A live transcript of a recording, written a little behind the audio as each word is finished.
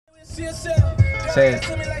Say it.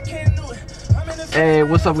 Hey,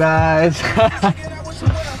 what's up, guys?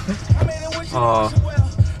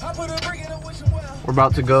 We're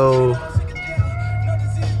about to go.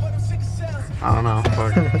 I don't know.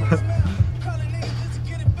 Fuck.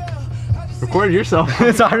 Record yourself.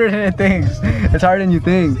 It's harder than it thinks. It's harder than you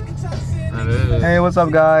think. That is. Hey, what's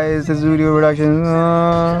up, guys? It's Video Production. Look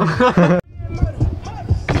at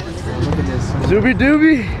this. Doobie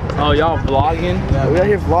doobie. Oh, y'all vlogging? Yeah, we out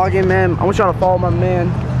here vlogging, man. I want y'all to follow my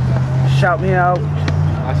man. Shout me out.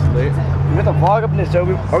 That's lit. We got the vlog up in this,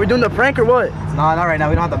 Joby. Are we doing the prank or what? Nah, not right now.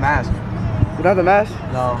 We don't have the mask. We don't have the mask?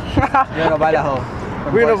 No. You're gonna buy that hoe.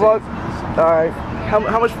 We're gonna vlog. Alright.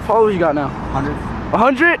 How much followers you got now? 100.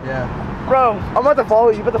 100? Yeah. Bro, I'm about to follow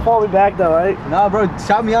you. You about to follow me back though, right? Nah, bro.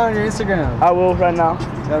 Shout me out on your Instagram. I will right now.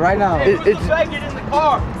 Yeah, right now. It's Get in the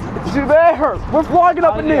car. too bad. We're vlogging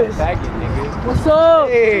up in this. What's up?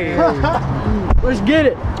 Hey. Let's get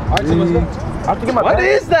it. Alright, so let's go. I have to get my. What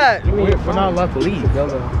is that? We're not allowed to leave.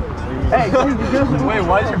 Hey, wait,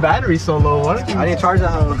 why is your battery so low? Why don't you? I need to charge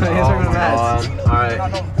that hoe. I need to charge the mask. Alright.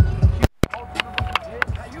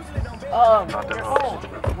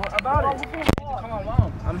 What about it? Come on,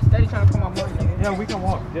 Mom. I'm steady trying to come on board. Yeah, we can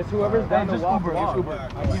walk. Just whoever's down to walk. Just Uber. I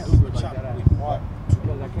can't Uber like that.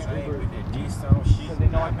 Because I can't Uber. Because they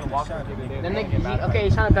know I can walk. Then okay,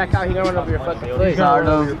 he's trying to back out. He's gonna run over your fucking foot. He's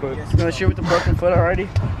gonna shoot with the broken foot already?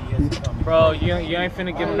 Bro, you ain't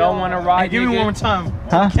finna give no one a ride. Give me one more time.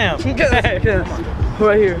 Huh? Camp.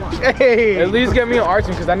 Right here. Hey. At least get me an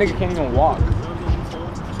Arson, because that nigga can't even walk.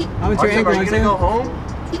 How much your ankle? Are you gonna go home?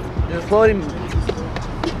 Just floating.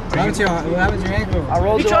 What happened to your ankle? I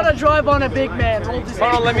rolled. He's trying to drive on a big man. Hold his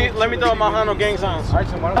Hold on, let me throw my Hano gang signs.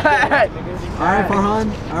 Arson, why don't you Alright,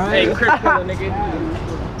 Farhan. Alright. Hey, Crip Killer, nigga.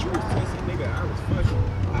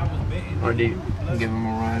 RD, give him a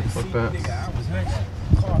ride. Fuck that.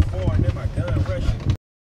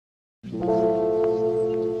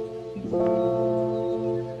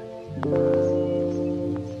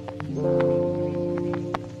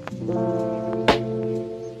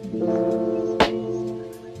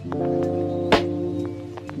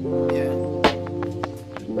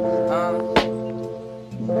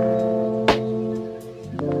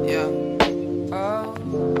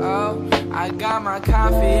 I got my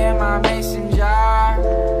coffee in my mason jar.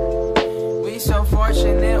 We so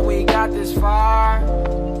fortunate we got this far.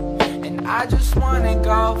 And I just wanna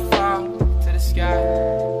go far to the sky.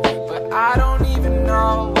 But I don't even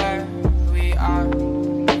know where we are.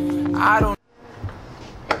 I don't.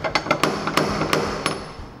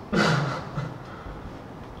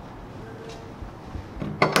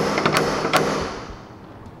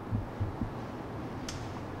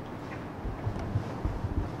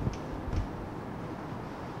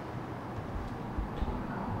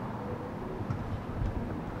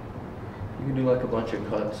 You can do like a bunch of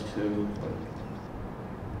cuts too.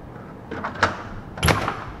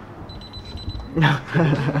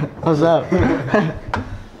 What's up? Yeah,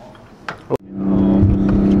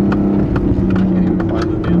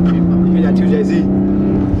 2JZ.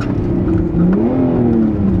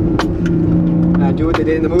 Now do what they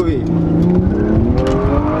did in the movie.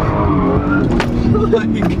 Oh my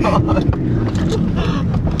god.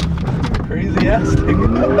 Crazy ass nigga.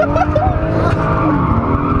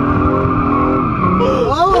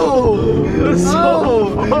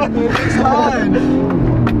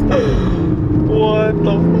 What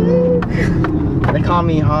the fuck? They call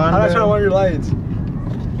me Han. I'm not trying to warn your lights.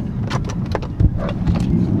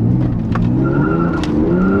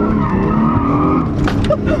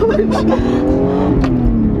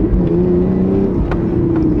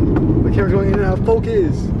 The camera's going in and out of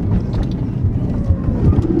focus.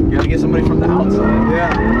 You gotta get somebody from the outside.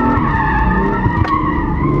 Yeah.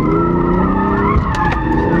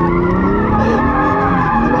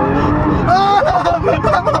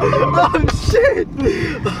 Oh shit!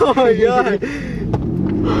 Oh my god!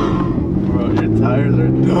 Bro, your tires are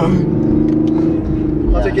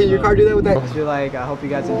done. I'll take it in your car, do that with that. I feel like, I hope you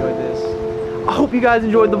guys enjoyed this. I hope you guys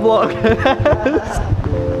enjoyed the vlog.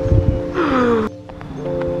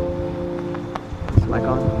 Is the mic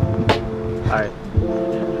on? Alright.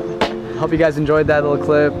 Hope you guys enjoyed that little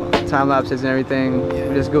clip, time lapses and everything.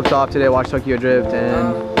 We just goofed off today, watched Tokyo Drift,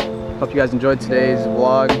 and hope you guys enjoyed today's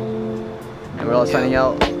vlog. And we're all signing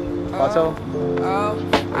out. Plateau?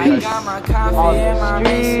 I got my coffee in my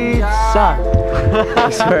mason jar. I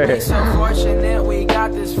swear. We so fortunate we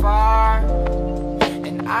got this far.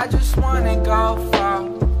 And I just wanna go far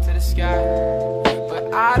to the sky.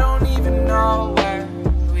 But I don't even know where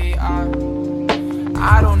we are.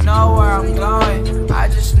 I don't know where I'm going, I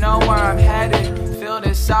just know where I'm headed. Fill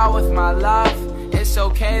this out with my love. It's it's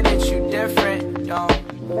okay that you different. Don't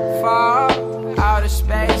fall out of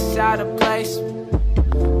space, out of place.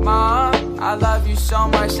 Mom, I love you so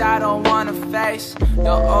much I don't wanna face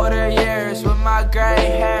your older years with my gray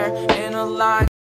hair in a line.